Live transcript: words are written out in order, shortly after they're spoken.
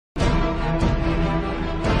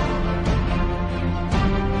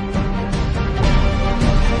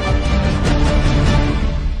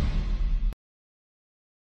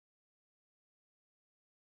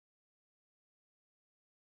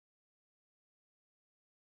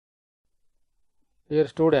Dear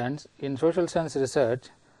students, in social science research,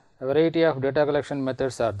 a variety of data collection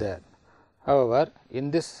methods are there. However,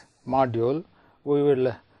 in this module, we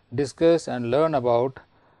will discuss and learn about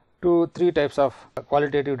three types of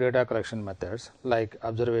qualitative data collection methods like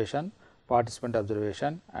observation, participant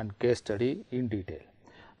observation and case study in detail.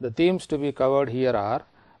 The themes to be covered here are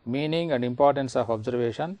meaning and importance of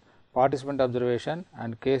observation, participant observation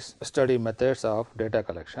and case study methods of data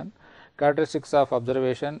collection, characteristics of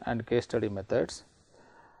observation and case study methods,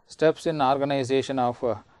 steps in organization of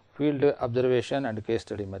field observation and case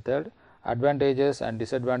study method, advantages and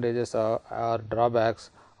disadvantages or drawbacks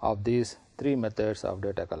of these three methods of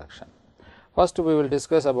data collection. First, we will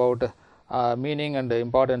discuss about meaning and the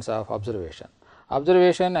importance of observation.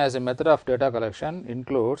 Observation as a method of data collection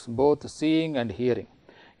includes both seeing and hearing.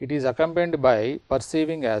 It is accompanied by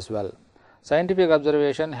perceiving as well. Scientific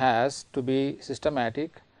observation has to be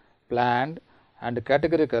systematic, planned and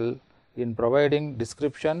categorical in providing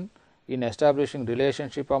description, in establishing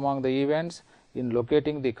relationship among the events, in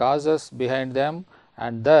locating the causes behind them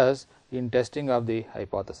and thus in testing of the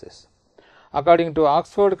hypothesis. According to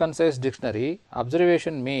Oxford Concise Dictionary,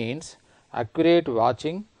 observation means accurate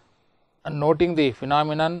watching and noting the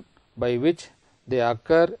phenomenon by which they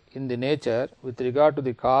occur in the nature with regard to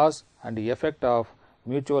the cause and the effect of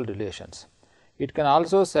mutual relations. It can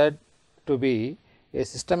also said to be a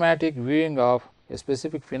systematic viewing of a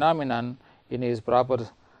specific phenomenon in its proper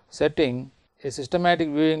setting, a systematic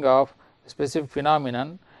viewing of a specific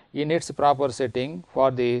phenomenon in its proper setting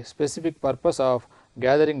for the specific purpose of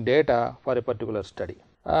gathering data for a particular study.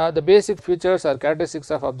 The basic features or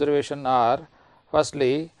characteristics of observation are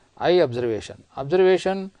firstly eye observation.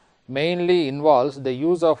 Observation mainly involves the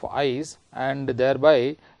use of eyes and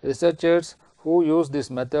thereby researchers who use this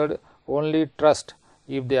method only trust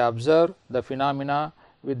if they observe the phenomena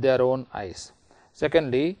with their own eyes.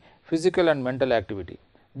 Secondly, physical and mental activity.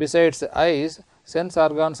 Besides eyes, sense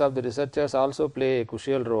organs of the researchers also play a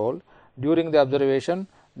crucial role. During the observation,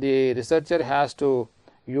 the researcher has to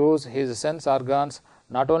use his sense organs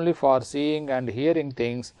not only for seeing and hearing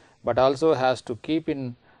things, but also has to keep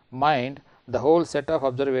in mind the whole set of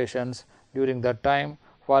observations during that time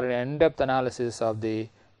for an in-depth analysis of the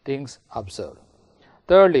things observed.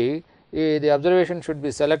 Thirdly, the observation should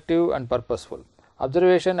be selective and purposeful.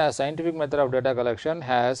 Observation as scientific method of data collection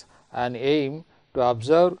has an aim to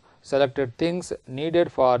observe selected things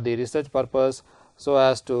needed for the research purpose so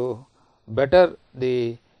as to better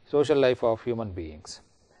the social life of human beings.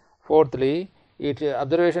 Fourthly,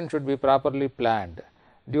 observation should be properly planned.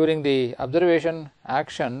 During the observation,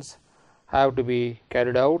 actions have to be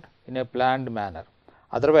carried out in a planned manner.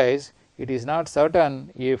 Otherwise, it is not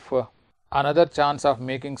certain if another chance of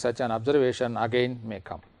making such an observation again may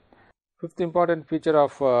come. Fifth important feature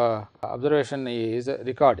of observation is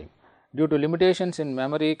recording. Due to limitations in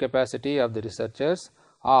memory capacity of the researchers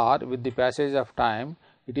or with the passage of time,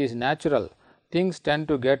 it is natural things tend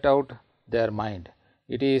to get out their mind.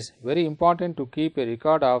 It is very important to keep a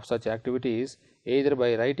record of such activities either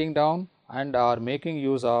by writing down and or making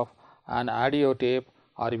use of an audio tape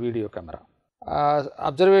or video camera.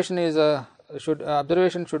 Observation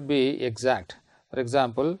should be exact. For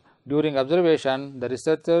example, during observation, the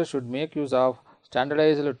researcher should make use of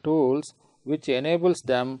standardized tools which enables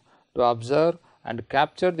them to observe and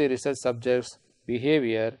capture the research subject's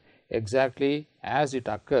behavior exactly as it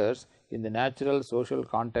occurs in the natural social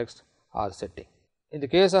context or setting. In the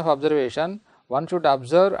case of observation, one should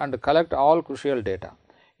observe and collect all crucial data.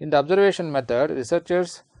 In the observation method,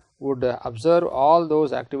 researchers would observe all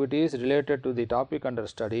those activities related to the topic under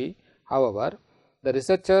study. However, the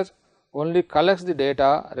researcher only collects the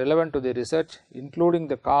data relevant to the research, including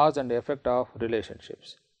the cause and effect of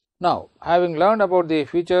relationships. Now, having learned about the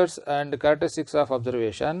features and characteristics of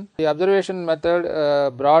observation, the observation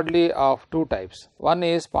method broadly of two types. One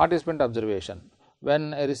is participant observation.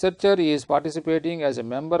 When a researcher is participating as a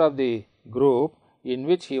member of the group in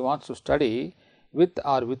which he wants to study, with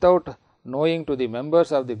or without knowing to the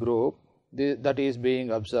members of the group that is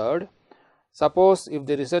being observed. Suppose if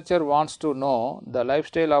the researcher wants to know the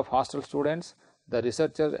lifestyle of hostel students, the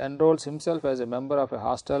researcher enrolls himself as a member of a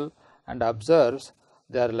hostel and observes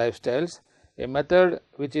their lifestyles, a method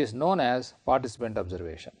which is known as participant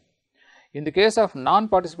observation. In the case of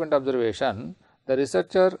non-participant observation, the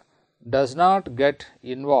researcher does not get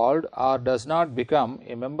involved or does not become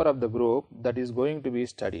a member of the group that is going to be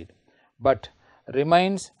studied, but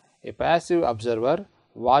remains a passive observer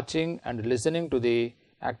watching and listening to the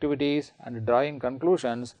activities and drawing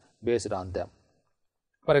conclusions based on them.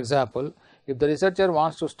 For example, if the researcher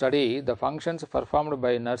wants to study the functions performed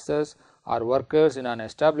by nurses or workers in an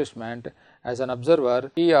establishment, as an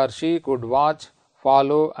observer, he or she could watch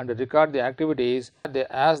follow and record the activities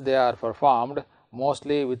as they are performed,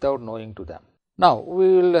 mostly without knowing to them. Now, we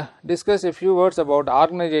will discuss a few words about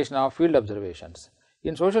organization of field observations.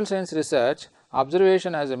 In social science research,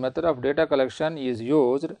 observation as a method of data collection is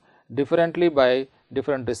used differently by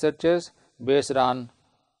different researchers based on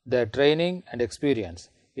their training and experience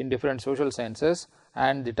in different social sciences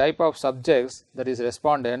and the type of subjects, that is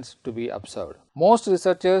respondents, to be observed. Most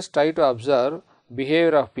researchers try to observe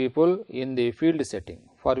behavior of people in the field setting,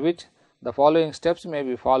 for which the following steps may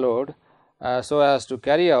be followed so as to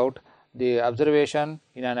carry out the observation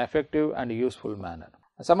in an effective and useful manner.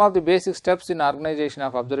 Some of the basic steps in organization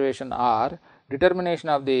of observation are determination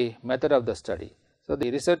of the method of the study. So,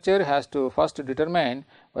 the researcher has to first determine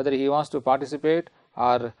whether he wants to participate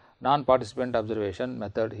or non-participant observation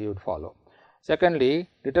method he would follow. Secondly,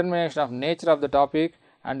 determination of nature of the topic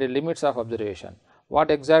and the limits of observation.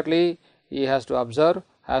 What exactly he has to observe,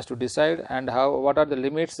 has to decide, and what are the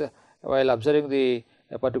limits while observing the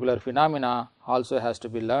particular phenomena also has to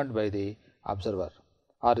be learned by the observer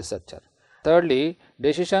or researcher. Thirdly,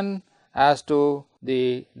 decision as to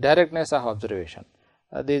the directness of observation.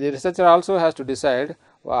 The researcher also has to decide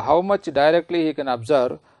how much directly he can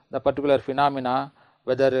observe the particular phenomena,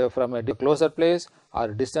 whether from a closer place or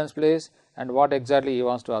a distance place, and what exactly he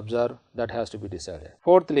wants to observe, that has to be decided.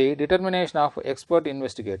 Fourthly, determination of expert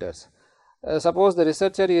investigators. Suppose the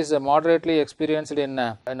researcher is moderately experienced in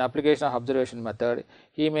an application of observation method,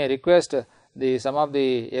 he may request some of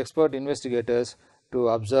the expert investigators to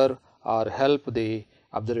observe or help the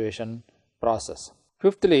observation process.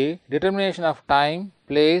 Fifthly, determination of time,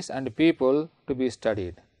 place and people to be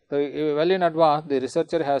studied. So, well in advance the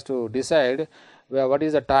researcher has to decide what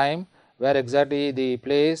is the time, where exactly the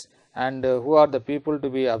place, and who are the people to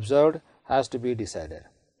be observed has to be decided.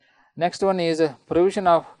 Next one is provision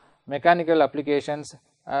of mechanical applications,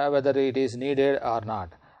 whether it is needed or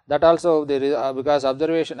not. That also because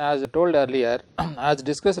observation, as told earlier, as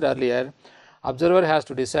discussed earlier, observer has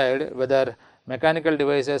to decide whether mechanical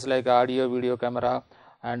devices like audio, video camera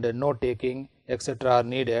and note taking etc. are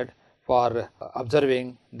needed for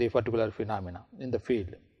observing the particular phenomena in the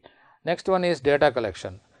field. Next one is data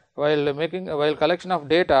collection. While collection of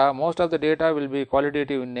data, most of the data will be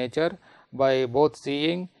qualitative in nature by both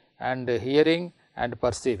seeing and hearing and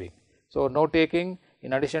perceiving. So, note taking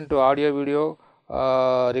in addition to audio, video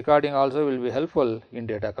recording also will be helpful in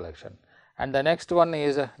data collection. And the next one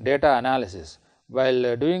is data analysis.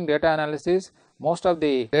 While doing data analysis, most of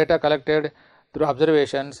the data collected through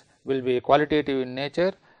observations will be qualitative in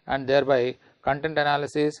nature, and thereby content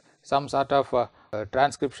analysis, some sort of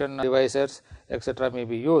transcription devices etc. may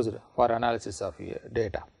be used for analysis of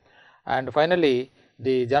data. And finally,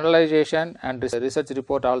 the generalization and research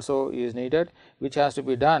report also is needed, which has to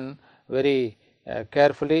be done very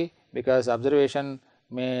carefully, because observation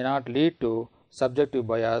may not lead to subjective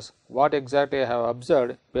bias. What exactly I have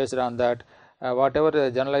observed, based on that whatever the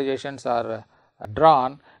generalizations are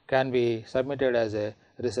drawn can be submitted as a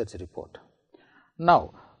research report.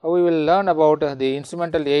 Now, we will learn about the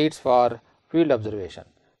instrumental aids for field observation.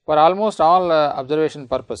 For almost all observation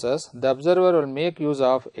purposes, the observer will make use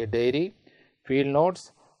of a diary, field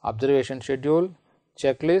notes, observation schedule,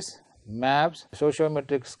 checklists, maps,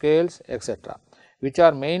 sociometric scales etc., which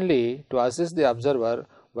are mainly to assist the observer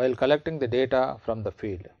while collecting the data from the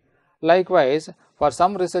field. Likewise, for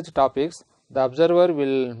some research topics, the observer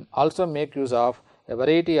will also make use of a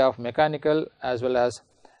variety of mechanical as well as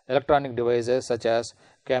electronic devices such as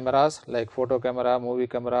cameras like photo camera, movie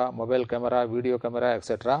camera, mobile camera, video camera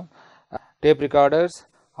etc., tape recorders,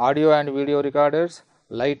 audio and video recorders,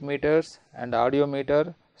 light meters and audio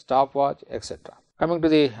meter, stopwatch etc. Coming to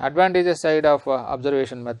the advantages side of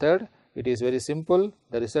observation method, it is very simple.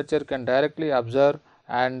 The researcher can directly observe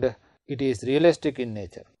and it is realistic in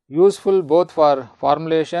nature. Useful both for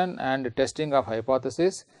formulation and testing of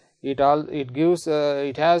hypothesis. It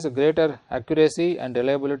has greater accuracy and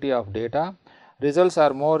reliability of data. Results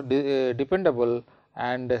are more dependable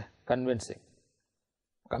and convincing.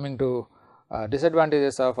 Coming to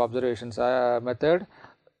disadvantages of observations method,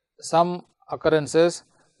 some occurrences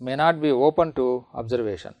may not be open to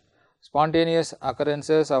observation. Spontaneous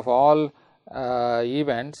occurrences of all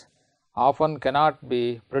events often cannot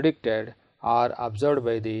be predicted or observed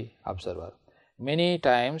by the observer. Many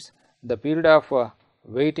times the period of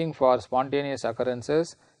waiting for spontaneous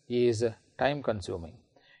occurrences is time consuming.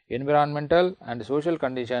 Environmental and social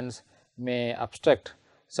conditions may obstruct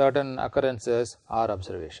certain occurrences or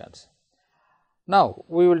observations. Now,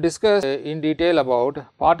 we will discuss in detail about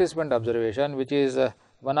participant observation, which is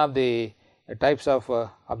one of the types of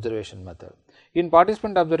observation method. In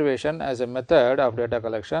participant observation as a method of data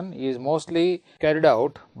collection is mostly carried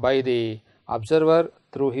out by the observer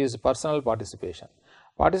through his personal participation.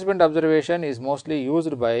 Participant observation is mostly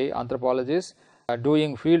used by anthropologists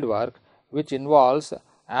doing field work, which involves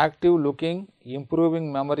active looking,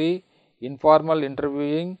 improving memory, informal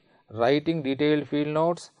interviewing, writing detailed field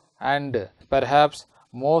notes, and perhaps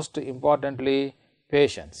most importantly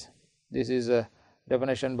patience. This is a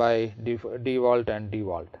definition by DeWalt and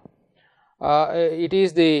DeWalt. It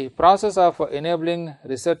is the process of enabling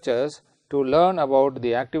researchers to learn about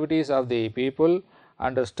the activities of the people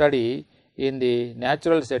under study in the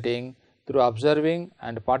natural setting through observing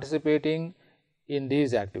and participating in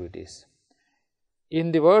these activities.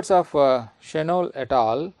 In the words of Chenol et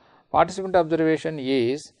al., participant observation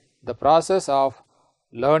is the process of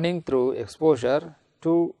learning through exposure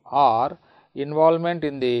to or involvement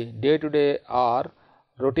in the day-to-day or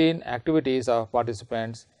routine activities of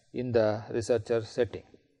participants in the researcher setting.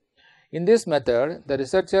 In this method, the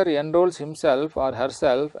researcher enrolls himself or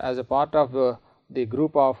herself as a part of the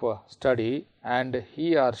group of study, and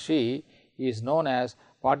he or she is known as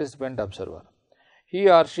participant observer. He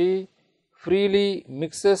or she freely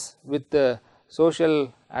mixes with the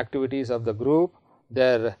social activities of the group,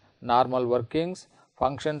 their normal workings,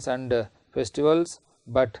 functions and festivals,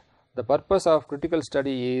 but the purpose of critical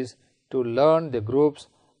study is to learn the group's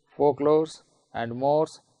folklores and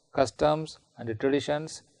mores, customs and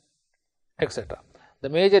traditions, etc. The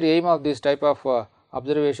major aim of this type of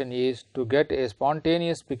observation is to get a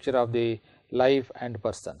spontaneous picture of the life and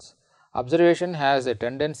persons. Observation has a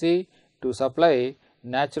tendency to supply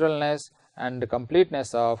naturalness and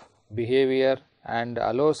completeness of behavior and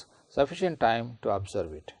allows sufficient time to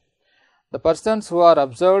observe it. The persons who are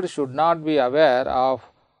observed should not be aware of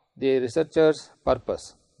the researcher's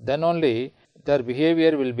purpose, then only their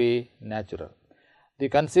behavior will be natural. The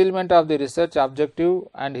concealment of the research objective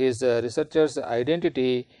and his researcher's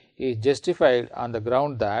identity is justified on the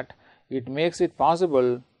ground that it makes it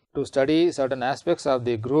possible to study certain aspects of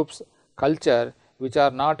the group's culture which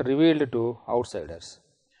are not revealed to outsiders.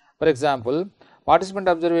 For example, participant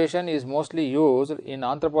observation is mostly used in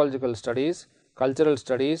anthropological studies, cultural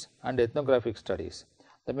studies and ethnographic studies.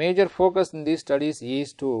 The major focus in these studies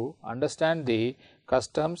is to understand the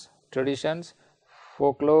customs, traditions,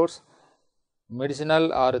 folklores,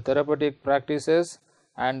 medicinal or therapeutic practices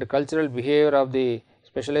and cultural behavior of the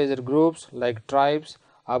specialized groups like tribes,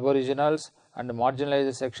 aboriginals and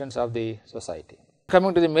marginalized sections of the society.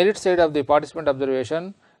 Coming to the merit side of the participant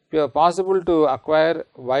observation, it is possible to acquire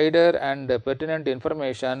wider and pertinent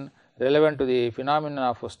information relevant to the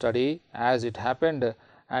phenomenon of study as it happened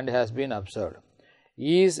and has been observed,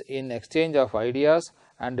 ease in exchange of ideas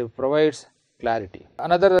and provides clarity.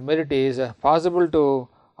 Another merit is possible to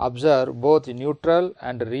observe both neutral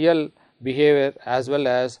and real behavior as well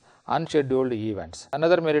as unscheduled events.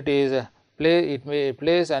 Another merit is it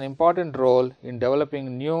plays an important role in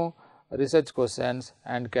developing new research questions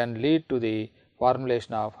and can lead to the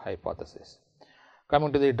formulation of hypotheses.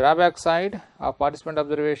 Coming to the drawback side of participant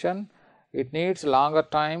observation, it needs longer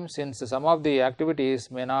time since some of the activities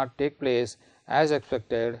may not take place as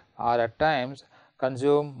expected or at times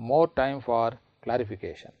consume more time for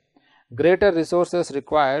clarification. Greater resources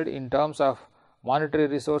required in terms of monetary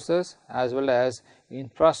resources as well as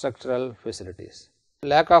infrastructural facilities.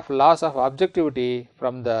 Lack of loss of objectivity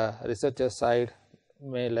from the researcher's side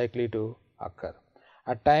may likely to occur.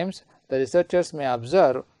 At times, the researchers may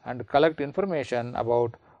observe and collect information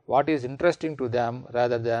about what is interesting to them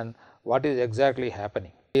rather than what is exactly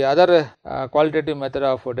happening. The other qualitative method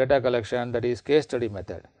of data collection, that is case study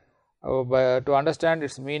method. But to understand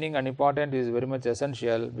its meaning and importance is very much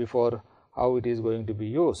essential before how it is going to be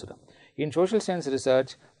used. In social science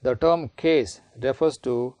research, the term case refers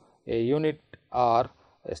to a unit or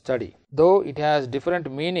a study, though it has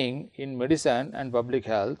different meaning in medicine and public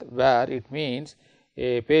health, where it means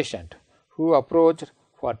a patient who approached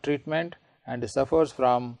for treatment and suffers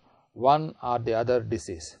from one or the other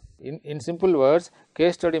disease. In simple words,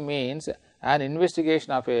 case study means an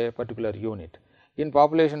investigation of a particular unit. In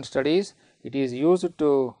population studies, it is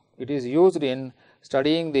used in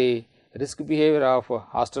studying the risk behavior of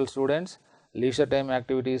hostel students, leisure time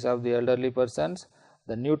activities of the elderly persons,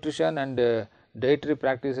 the nutrition and dietary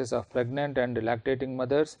practices of pregnant and lactating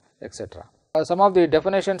mothers, etc. Some of the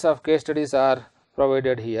definitions of case studies are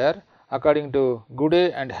provided here. According to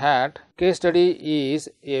Gooday and Hatt, case study is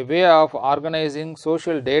a way of organizing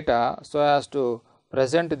social data so as to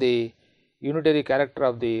present the unitary character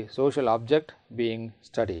of the social object being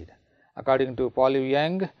studied. According to Paul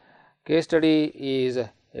Young, case study is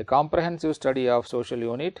a comprehensive study of social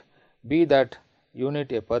unit. be that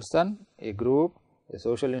unit a person, a group, a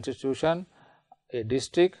social institution, a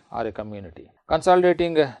district or a community.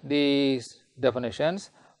 Consolidating these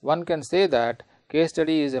definitions, one can say that case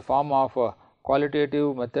study is a form of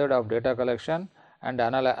qualitative method of data collection and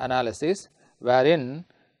analysis, wherein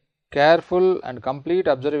careful and complete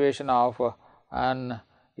observation of an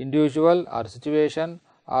individual or situation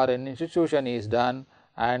or an institution is done,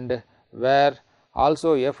 and where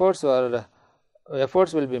also efforts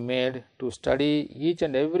will be made to study each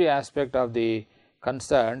and every aspect of the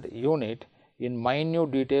concerned unit in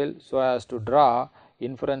minute detail so as to draw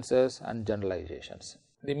inferences and generalizations.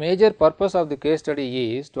 The major purpose of the case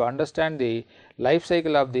study is to understand the life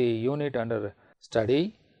cycle of the unit under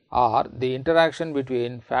study, or the interaction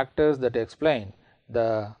between factors that explain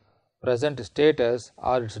the present status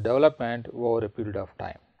or its development over a period of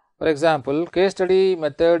time. For example, case study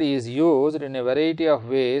method is used in a variety of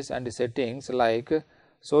ways and settings like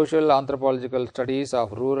social anthropological studies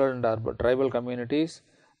of rural and urban tribal communities,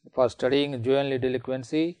 for studying juvenile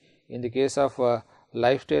delinquency, in the case of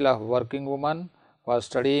lifestyle of working women, for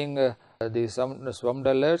studying the slum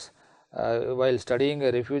dwellers, while studying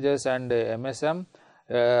refugees and MSM,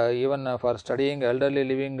 even for studying elderly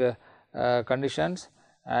living conditions,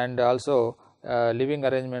 and also living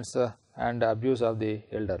arrangements and abuse of the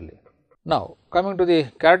elderly. Now, coming to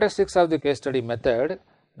the characteristics of the case study method,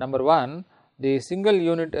 number 1, the single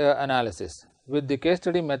unit analysis. With the case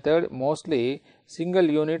study method, mostly single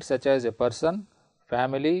units such as a person,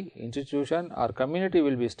 family, institution or community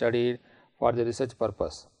will be studied for the research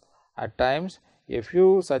purpose. At times, a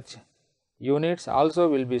few such units also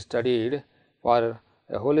will be studied for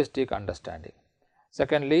a holistic understanding.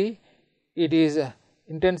 Secondly, it is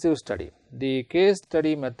intensive study. The case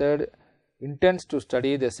study method intends to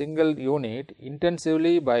study the single unit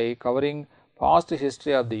intensively by covering past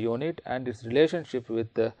history of the unit and its relationship with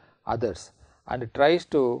others, and it tries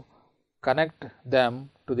to connect them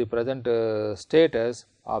to the present status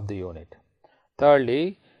of the unit.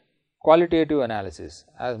 Thirdly, qualitative analysis.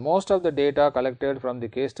 As most of the data collected from the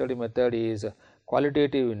case study method is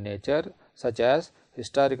qualitative in nature, such as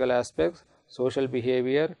historical aspects, social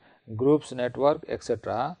behavior, groups network,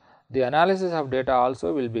 etc., the analysis of data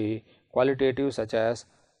also will be qualitative, such as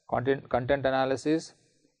content analysis,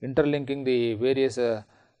 interlinking the various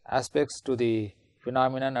aspects to the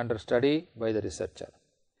phenomenon under study by the researcher.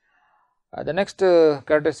 The next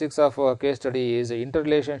characteristics of a case study is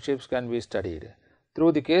interrelationships can be studied.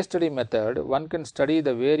 Through the case study method, one can study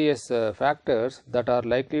the various factors that are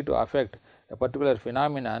likely to affect a particular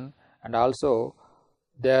phenomenon and also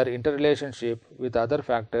their interrelationship with other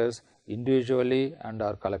factors individually and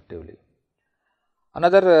or collectively.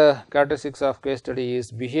 Another characteristics of case study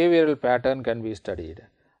is behavioral pattern can be studied.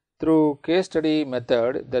 Through case study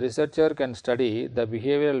method, the researcher can study the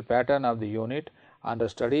behavioral pattern of the unit under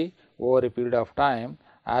study over a period of time,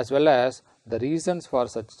 as well as the reasons for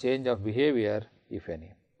such change of behavior, if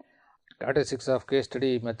any. Characteristics of case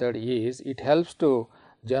study method is it helps to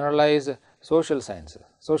generalize social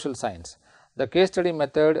science. The case study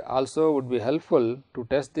method also would be helpful to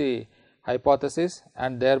test the hypothesis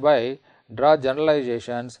and thereby draw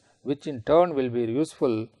generalizations, which in turn will be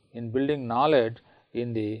useful in building knowledge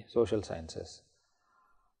in the social sciences.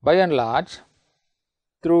 By and large,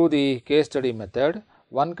 through the case study method,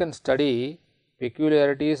 one can study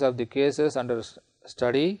peculiarities of the cases under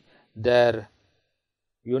study, their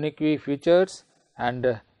unique features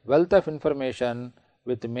and wealth of information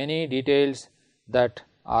with many details that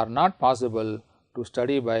are not possible to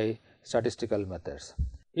study by statistical methods.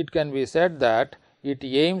 It can be said that it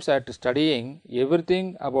aims at studying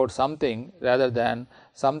everything about something rather than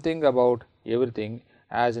something about everything,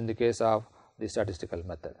 as in the case of the statistical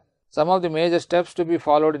method. Some of the major steps to be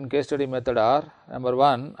followed in case study method are: number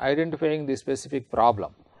 1, identifying the specific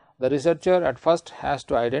problem. The researcher at first has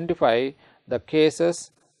to identify the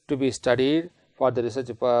cases to be studied for the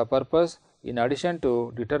research purpose, in addition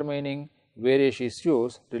to determining various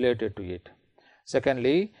issues related to it.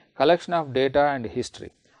 Secondly, collection of data and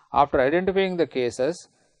history. After identifying the cases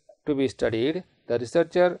to be studied, the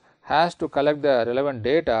researcher has to collect the relevant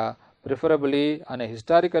data, preferably on a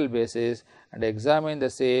historical basis, and examine the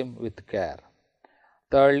same with care.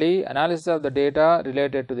 Thirdly, analysis of the data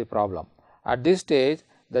related to the problem. At this stage,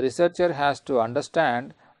 the researcher has to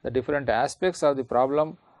understand the different aspects of the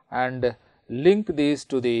problem and link these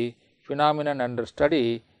to the phenomenon under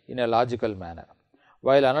study in a logical manner.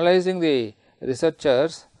 While analyzing, the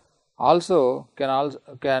researchers also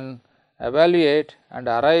can evaluate and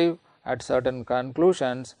arrive at certain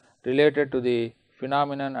conclusions related to the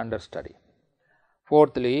phenomenon under study.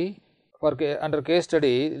 Fourthly, under case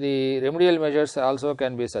study, the remedial measures also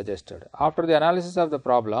can be suggested. After the analysis of the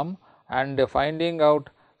problem and finding out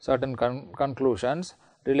certain conclusions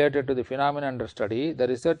related to the phenomena under study, the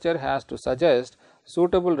researcher has to suggest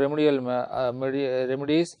suitable remedial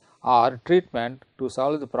remedies or treatment to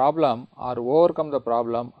solve the problem or overcome the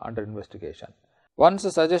problem under investigation. Once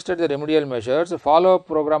suggested the remedial measures, follow-up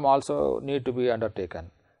program also need to be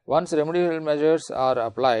undertaken. Once remedial measures are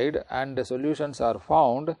applied and the solutions are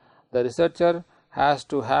found, the researcher has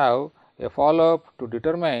to have a follow-up to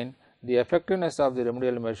determine the effectiveness of the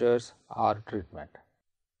remedial measures or treatment.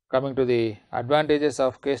 Coming to the advantages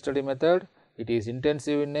of case study method, it is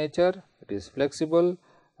intensive in nature, it is flexible,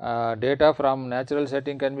 data from natural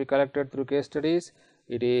setting can be collected through case studies,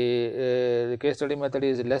 the case study method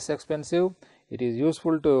is less expensive, it is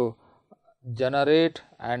useful to generate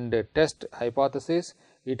and test hypotheses,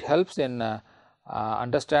 it helps in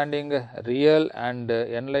understanding real and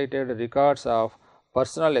enlightened records of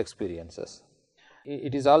personal experiences.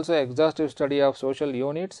 It is also exhaustive study of social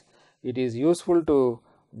units, it is useful to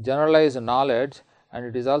generalize knowledge, and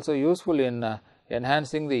it is also useful in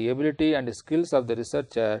enhancing the ability and skills of the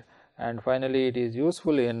researcher, and finally it is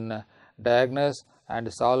useful in diagnose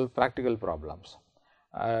and solve practical problems.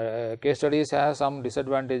 Case studies have some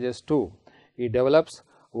disadvantages too. It develops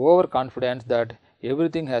overconfidence that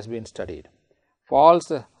everything has been studied.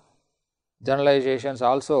 False generalizations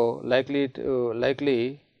also likely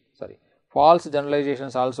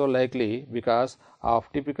because of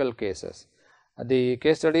typical cases. The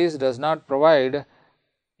case studies does not provide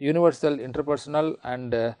universal interpersonal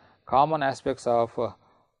and common aspects of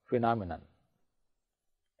phenomenon.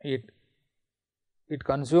 It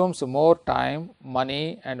consumes more time,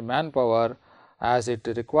 money and manpower as it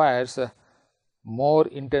requires more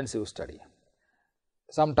intensive study.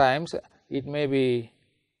 Sometimes it may be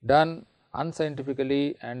done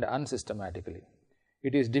unscientifically and unsystematically.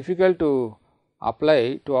 It is difficult to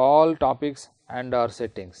apply to all topics and or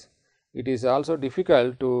settings. It is also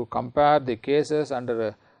difficult to compare the cases under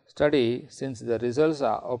a study, since the results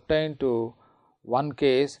are obtained to one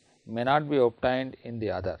case may not be obtained in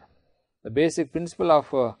the other. The basic principle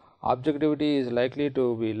of objectivity is likely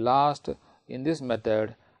to be lost in this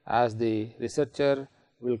method, as the researcher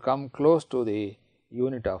will come close to the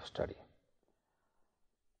unit of study.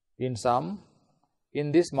 In sum,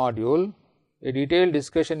 in this module, a detailed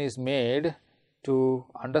discussion is made to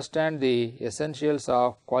understand the essentials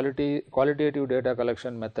of qualitative data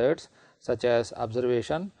collection methods such as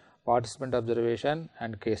observation, participant observation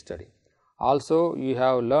and case study. Also, you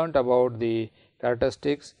have learnt about the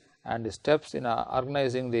characteristics and steps in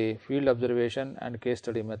organizing the field observation and case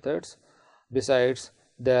study methods. Besides,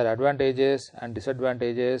 their advantages and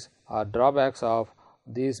disadvantages or drawbacks of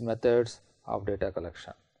these methods of data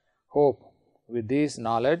collection. Hope with this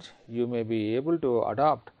knowledge you may be able to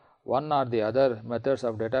adopt one or the other methods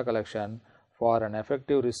of data collection for an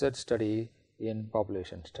effective research study in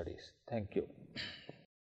population studies. Thank you.